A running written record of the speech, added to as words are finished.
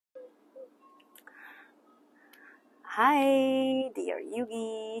Hi, dear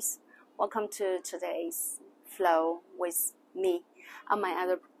yogis. Welcome to today's flow with me on my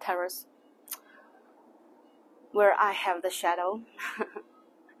other terrace where I have the shadow.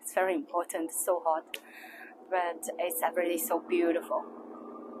 It's very important, so hot, but it's every day so beautiful.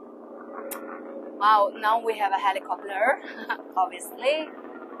 Wow, now we have a helicopter, obviously.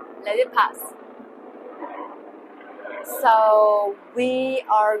 Let it pass. So we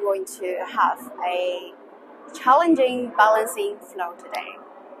are going to have a challenging balancing flow today.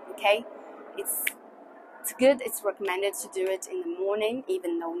 Okay, it's good. It's recommended to do it in the morning,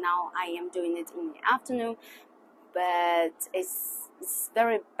 even though now I am doing it in the afternoon. But it's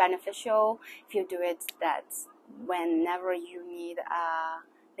very beneficial if you do it that whenever you need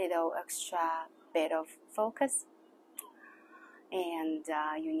a little extra bit of focus and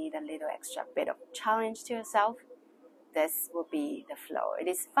you need a little extra bit of challenge to yourself. This will be the flow. It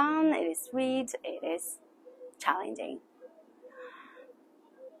is fun, it is sweet, it is challenging.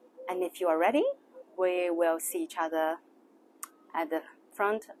 And if you are ready, we will see each other at the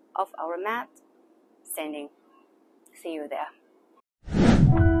front of our mat, standing. See you there.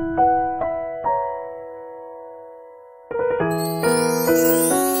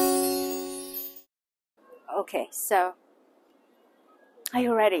 Okay, so are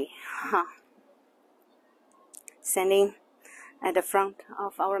you ready? Standing at the front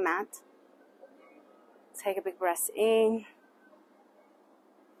of our mat. Take a big breath in.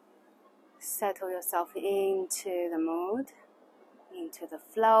 Settle yourself into the mood, into the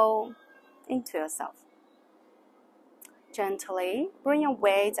flow, into yourself. Gently bring your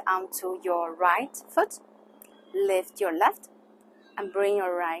weight onto your right foot. Lift your left and bring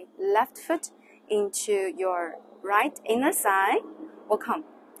your left foot into your right inner thigh. Or come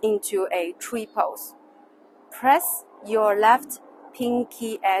into a tree pose. Press your left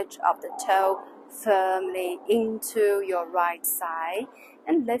pinky edge of the toe firmly into your right side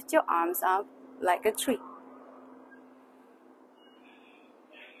and lift your arms up like a tree.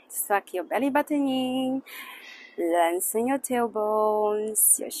 Suck your belly button in. Lengthen your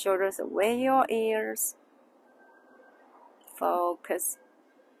tailbones, your shoulders away your ears. Focus.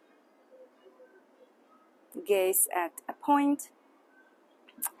 Gaze at a point.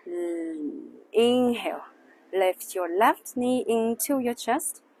 Inhale. Lift your left knee into your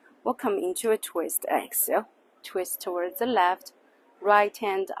chest. Welcome into a twist. Exhale. Twist towards the left. Right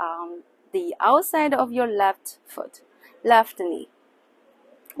hand on the outside of your left foot. Left knee.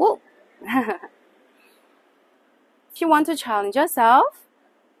 Whoa. If you want to challenge yourself,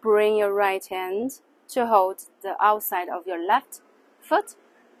 bring your right hand to hold the outside of your left foot.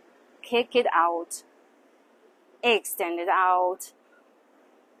 Kick it out. Extend it out.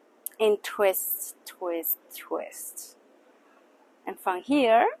 And twist, twist, twist. And from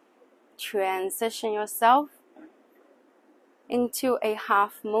here, transition yourself into a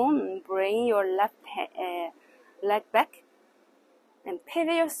half moon. Bring your left leg back and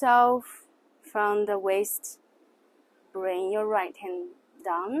pivot yourself from the waist. Bring your right hand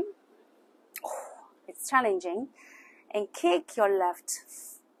down. It's challenging. And kick your left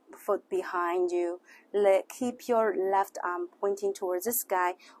foot behind you. Keep your left arm pointing towards the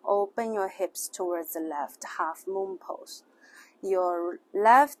sky. Open your hips towards the left, half moon pose. Your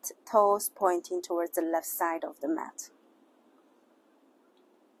left toes pointing towards the left side of the mat.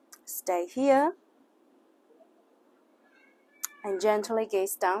 Stay here. And gently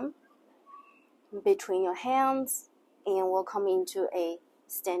gaze down between your hands. And we'll come into a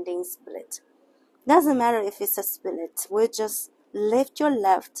standing split. Doesn't matter if it's a split. We'll just lift your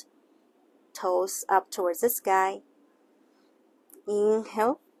left toes up towards the sky.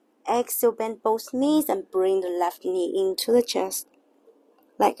 Inhale. Exhale, bend both knees and bring the left knee into the chest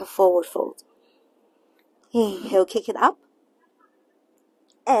like a forward fold. Inhale, kick it up.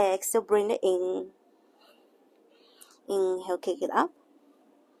 Exhale, bring it in. Inhale, kick it up.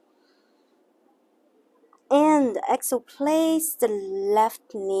 And exhale, place the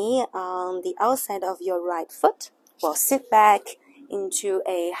left knee on the outside of your right foot. We'll sit back into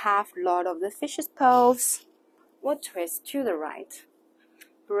a half Lord of the Fishes pose. We'll twist to the right.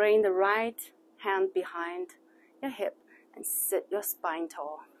 Bring the right hand behind your hip and sit your spine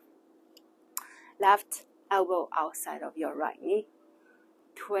tall. Left elbow outside of your right knee.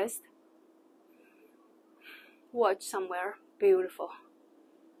 Twist. Watch somewhere beautiful.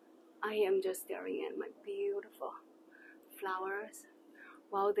 I am just staring at my beautiful flowers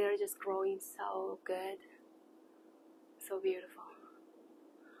while they're just growing so good. So beautiful.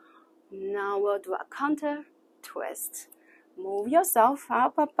 Now we'll do a counter twist. Move yourself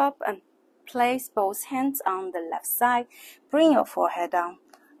up, up, up, and place both hands on the left side. Bring your forehead down.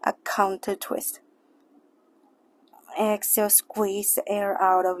 A counter twist. Exhale, squeeze the air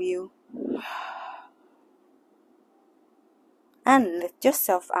out of you. And lift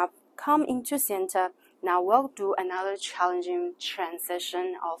yourself up. Come into center. Now we'll do another challenging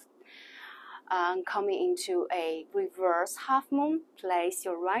transition of coming into a reverse half moon. Place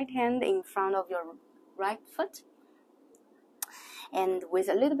your right hand in front of your right foot. And with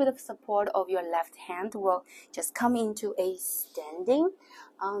a little bit of support of your left hand, we'll just come into a standing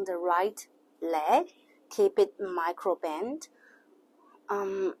on the right leg. Keep it micro bend.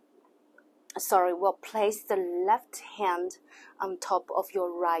 We'll place the left hand on top of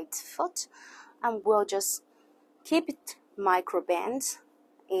your right foot, and we'll just keep it micro bend,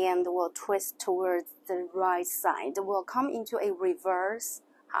 and we'll twist towards the right side. We'll come into a reverse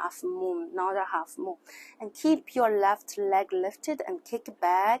half moon, not a half moon, and keep your left leg lifted and kick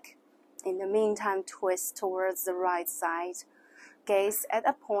back. In the meantime, twist towards the right side. Gaze at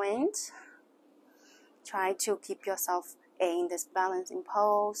a point. Try to keep yourself in this balancing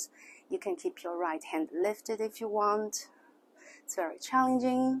pose. You can keep your right hand lifted if you want. It's very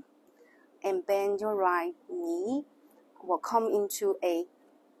challenging. And bend your right knee. We'll come into a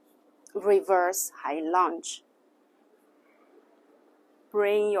reverse high lunge.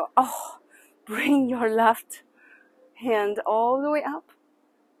 Bring your left hand all the way up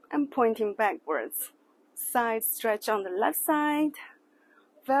and pointing backwards. Side stretch on the left side.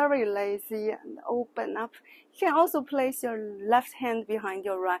 Very lazy and open up. You can also place your left hand behind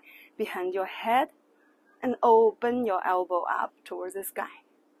your head and open your elbow up towards the sky.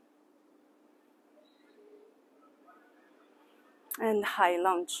 And high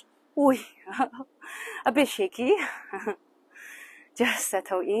lunge. A bit shaky. Just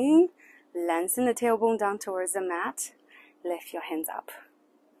settle in. Lengthen the tailbone down towards the mat. Lift your hands up.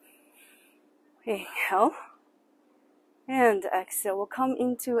 Inhale. And exhale. We'll come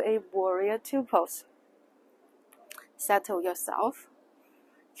into a warrior two pose. Settle yourself.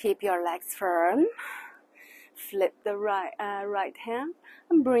 Keep your legs firm. Flip the right hand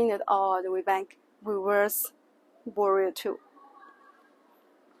and bring it all the way back. Reverse warrior two.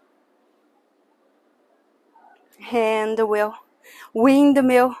 Hand wheel.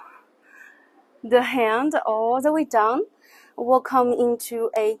 Windmill. The hand all the way down. We'll come into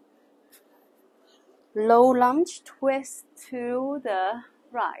a low lunge. Twist to the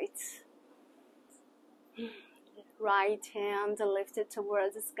right. Right hand lifted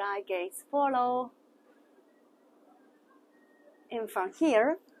towards the sky. Gaze follow. And from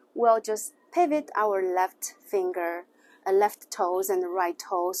here, we'll just pivot our left toes and the right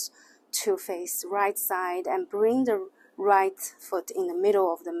toes to face right side and bring the right foot in the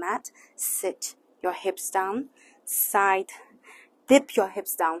middle of the mat. Sit your hips down. Dip your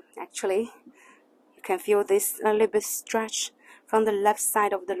hips down. Actually, you can feel this a little bit stretch from the left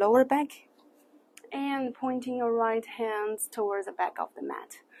side of the lower back. And pointing your right hands towards the back of the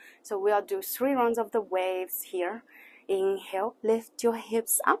mat. So we'll do 3 rounds of the waves here. Inhale, lift your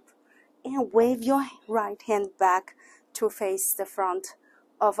hips up and wave your right hand back to face the front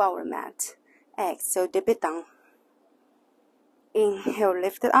of our mat. Exhale, dip it down. Inhale,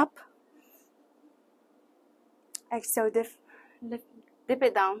 lift it up. Exhale, dip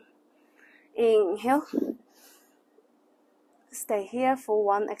it down. Inhale. Stay here for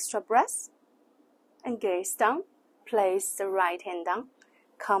 1 extra breath. And gaze down. Place the right hand down.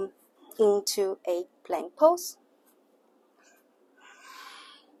 Come into a plank pose.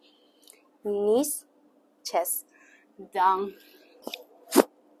 Knees, chest down.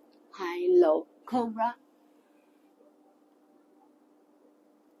 High, low, cobra.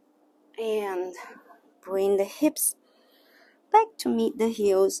 And bring the hips back to meet the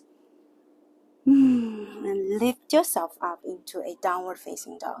heels. And lift yourself up into a downward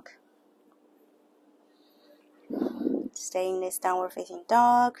facing dog. Stay in this downward facing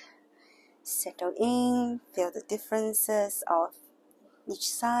dog. Settle in. Feel the differences of each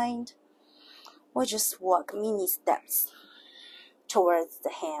side. We'll just walk mini steps towards the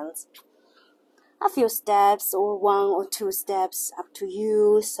hands. A few steps or 1 or 2 steps, up to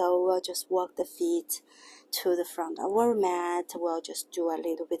you. So we'll just walk the feet to the front of our mat. We'll just do a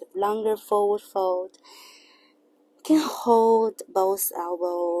little bit of longer forward fold. You can hold both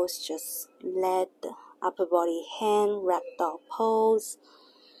elbows. Just let the upper body hang, ragdoll pose.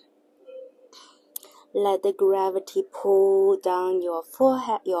 Let the gravity pull down your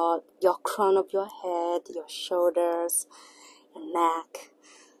forehead, your crown of your head, your shoulders, your neck,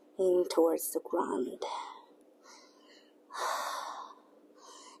 in towards the ground.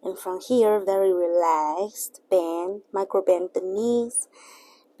 And from here, very relaxed, micro bend the knees,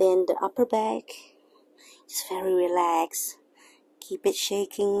 bend the upper back. It's very relaxed. Keep it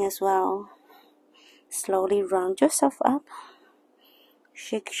shaking as well. Slowly round yourself up.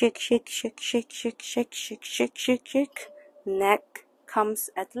 Shake, shake, shake, shake, shake, shake, shake, shake, shake, shake, shake. Neck comes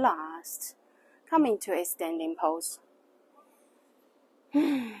at last. Come into a standing pose.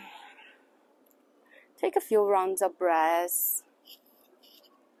 Take a few rounds of breaths.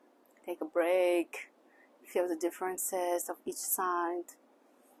 Take a break. Feel the differences of each side.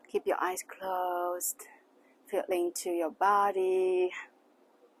 Keep your eyes closed. Feel into your body.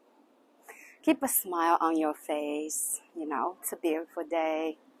 Keep a smile on your face. You know, it's a beautiful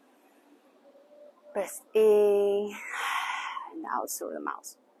day. Breathe in and out through the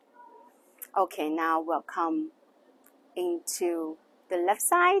mouth. Okay, now we'll come into the left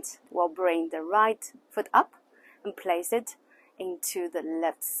side. We'll bring the right foot up and place it into the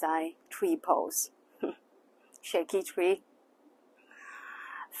left side tree pose. Shaky tree.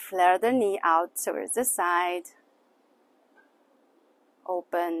 Flare the knee out towards the side.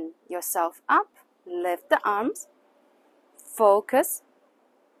 Open yourself up. Lift the arms. Focus.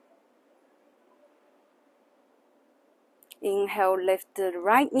 Inhale, lift the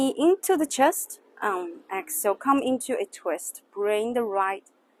right knee into the chest. Exhale, come into a twist. Bring the right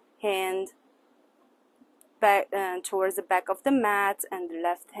hand back towards the back of the mat and the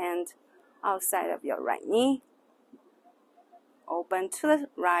left hand outside of your right knee. Open to the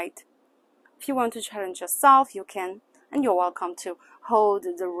right. If you want to challenge yourself, you can, and you're welcome to hold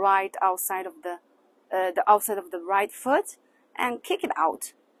the right outside of the outside of the right foot and kick it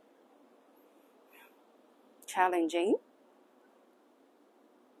out. Challenging.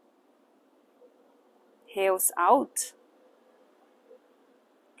 Heels out.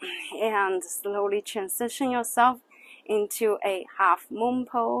 And slowly transition yourself into a half moon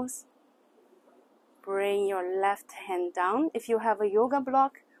pose. Bring your left hand down. If you have a yoga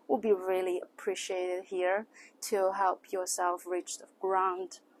block, will be really appreciated here to help yourself reach the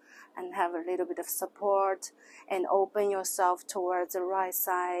ground and have a little bit of support, and open yourself towards the right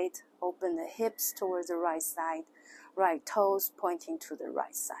side. Open the hips towards the right side. Right toes pointing to the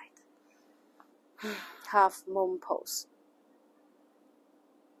right side. Half moon pose.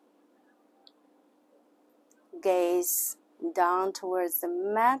 Gaze down towards the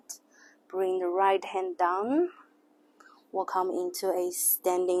mat. Bring the right hand down. We'll come into a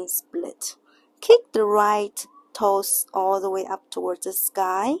standing split. Kick the right toes all the way up towards the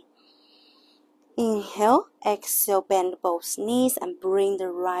sky. Inhale, exhale, bend both knees and bring the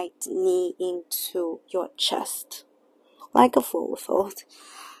right knee into your chest like a forward fold.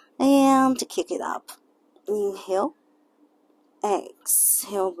 And kick it up. Inhale,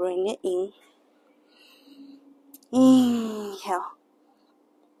 exhale, bring it in. Inhale,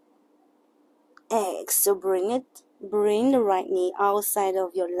 exhale, bring the right knee outside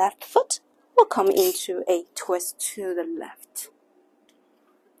of your left foot. We'll come into a twist to the left.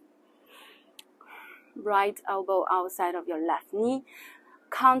 Right elbow outside of your left knee.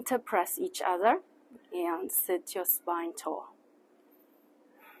 Counter press each other and sit your spine tall.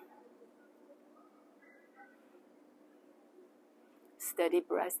 Steady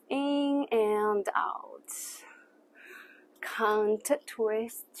breath in and out. Counter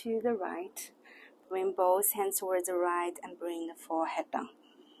twist to the right. Bring both hands towards the right and bring the forehead down.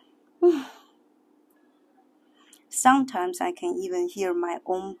 Sometimes I can even hear my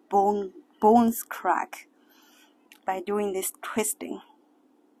own bones crack by doing this twisting.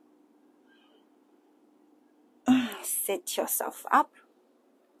 Sit yourself up.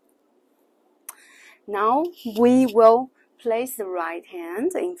 Now we will place the right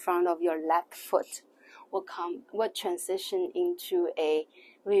hand in front of your left foot. We'll transition into a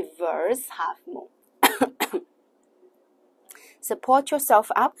reverse half moon. Support yourself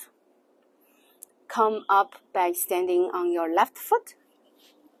up. Come up by standing on your left foot.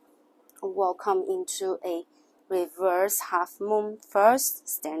 We'll come into a reverse half moon first,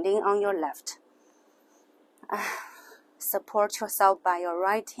 standing on your left. Support yourself by your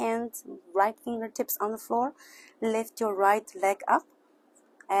right hand, right fingertips on the floor. Lift your right leg up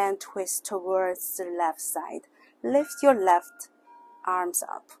and twist towards the left side. Lift your left arms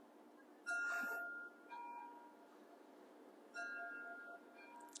up.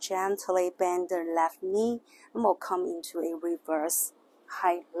 Gently bend the left knee and we'll come into a reverse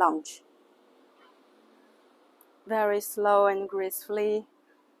high lunge. Very slow and gracefully.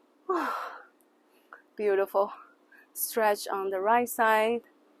 Beautiful. Stretch on the right side.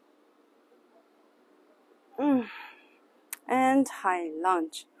 And high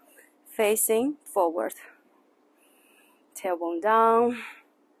lunge. Facing forward. Tailbone down.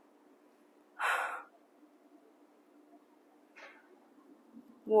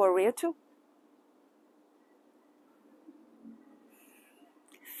 Warrior 2.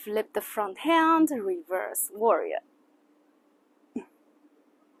 Flip the front hand, reverse warrior.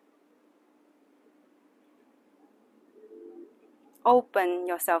 Open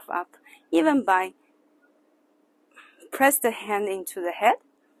yourself up, even by press the hand into the head,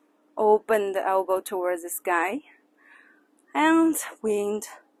 open the elbow towards the sky, and wheel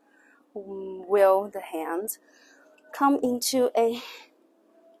the hand, come into a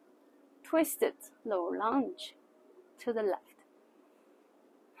twisted low lunge to the left.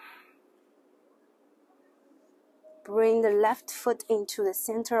 Bring the left foot into the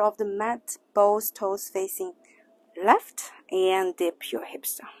center of the mat, both toes facing left, and dip your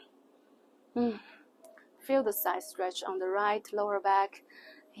hips down. Feel the side stretch on the right lower back,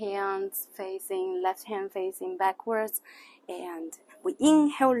 hands facing, left hand facing backwards, and we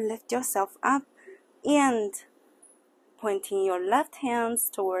inhale, lift yourself up, and pointing your left hands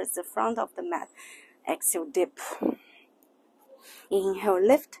towards the front of the mat. Exhale, dip. Inhale,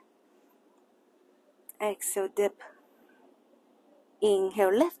 lift. Exhale, dip.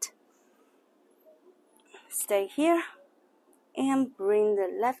 Inhale, lift. Stay here. And bring the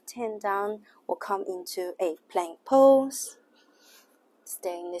left hand down. We'll come into a plank pose.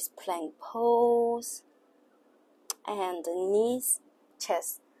 Stay in this plank pose. And the knees,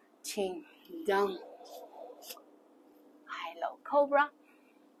 chest, chin down. High-low cobra.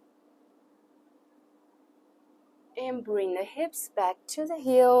 And bring the hips back to the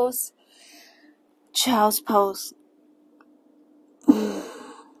heels. Child's pose.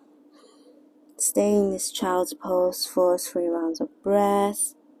 Stay in this child's pose for 3 rounds of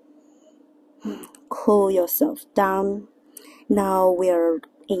breath. Cool yourself down. Now we are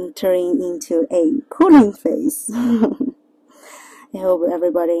entering into a cooling phase. I hope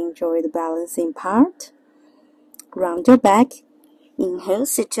everybody enjoyed the balancing part. Round your back. Inhale,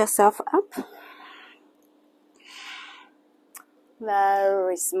 sit yourself up.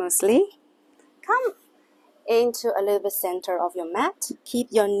 Very smoothly. Come into a little bit center of your mat. Keep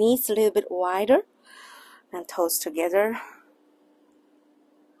your knees a little bit wider and toes together.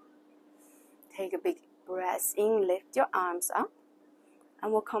 Take a big breath in, lift your arms up,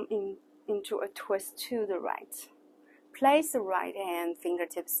 and we'll come into a twist to the right. Place the right hand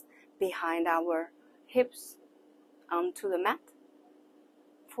fingertips behind our hips onto the mat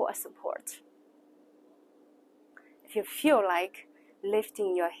for a support. If you feel like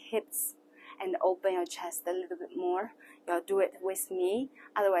lifting your hips and open your chest a little bit more, you'll do it with me.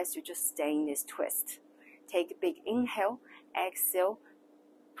 Otherwise, you just stay in this twist. Take a big inhale, exhale,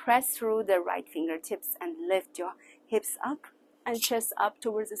 press through the right fingertips and lift your hips up and chest up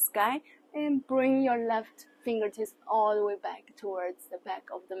towards the sky, and bring your left fingertips all the way back towards the back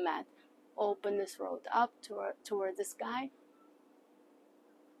of the mat. Open the throat up towards the sky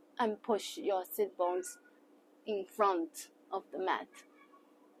and push your sit bones in front of the mat.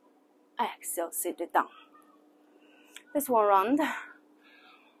 Exhale, sit it down. This one round.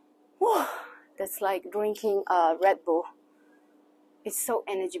 Whew, that's like drinking a Red Bull. It's so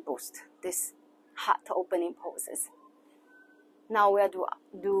energy boost, this heart opening poses. Now we'll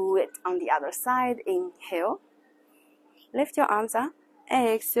do it on the other side. Inhale. Lift your arms up.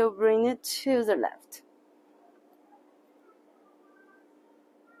 Exhale, bring it to the left.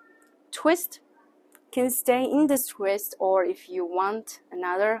 Twist. Can stay in this twist, or if you want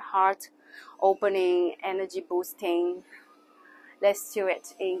another heart opening, energy boosting, let's do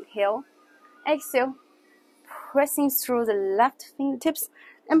it. Inhale. Exhale. Pressing through the left fingertips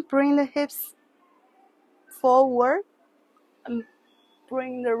and bring the hips forward and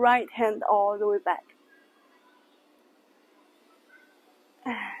bring the right hand all the way back.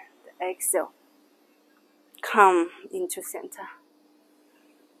 And exhale. Come into center.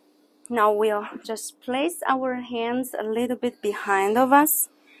 Now we'll just place our hands a little bit behind of us,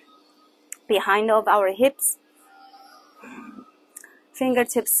 behind of our hips.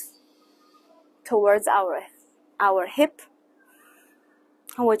 Fingertips towards our hip.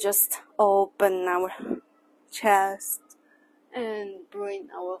 And we'll just open our chest and bring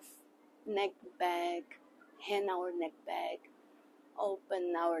our neck back, hand our neck back,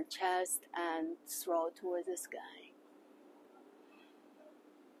 open our chest and throw towards the sky.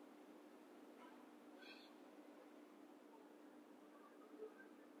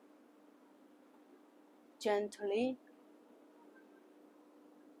 Gently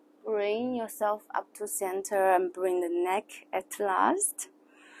bring yourself up to center and bring the neck at last.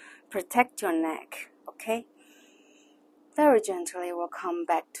 Protect your neck, okay? Very gently we'll come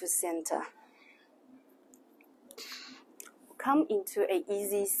back to center. Come into an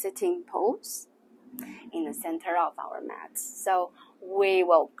easy sitting pose in the center of our mat. So we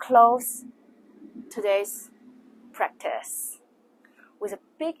will close today's practice with a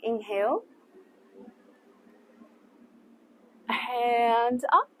big inhale. Hands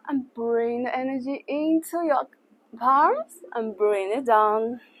up and bring the energy into your palms and bring it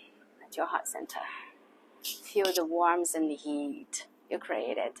down at your heart center. Feel the warmth and the heat you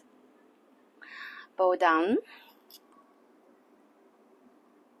created. Bow down.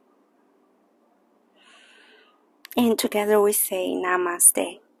 And together we say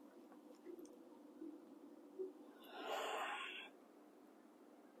Namaste.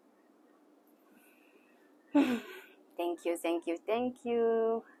 Thank you, thank you, thank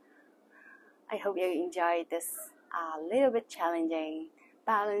you. I hope you enjoyed this a little bit challenging,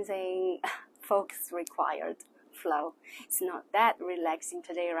 balancing, focus required flow. It's not that relaxing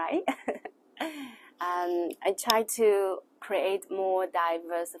today, right? I try to create more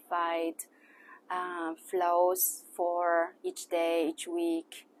diversified flows for each day,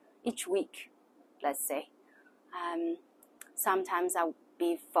 each week, let's say. Sometimes I'll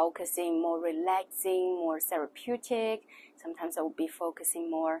be focusing more relaxing, more therapeutic. Sometimes I'll be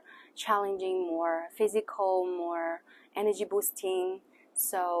focusing more challenging, more physical, more energy boosting.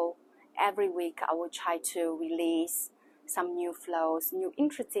 So every week I will try to release some new flows, new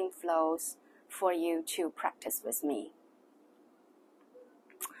interesting flows for you to practice with me.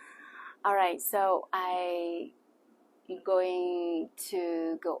 All right, so I'm going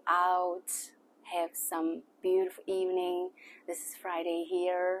to go out, have some beautiful evening. This is Friday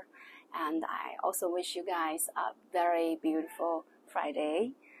here, and I also wish you guys a very beautiful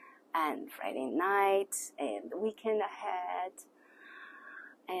Friday and Friday night and the weekend ahead.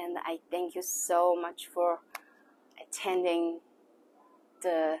 And I thank you so much for attending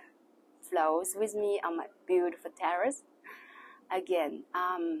the flows with me on my beautiful terrace. Again,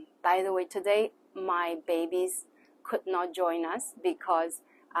 by the way, today my babies could not join us because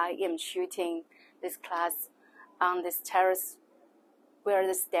I am shooting this class on this terrace where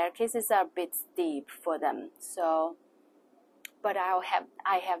the staircases are a bit steep for them. So, but I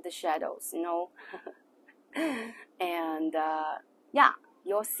have the shadows, you know, and yeah,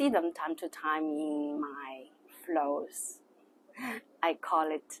 you'll see them time to time in my flows. I call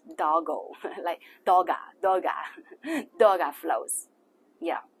it doggo, like dogga flows.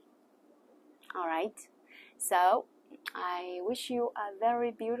 Yeah. All right. So I wish you a very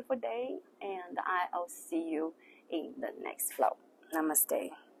beautiful day, and I'll see you in the next flow.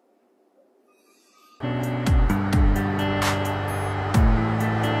 Namaste.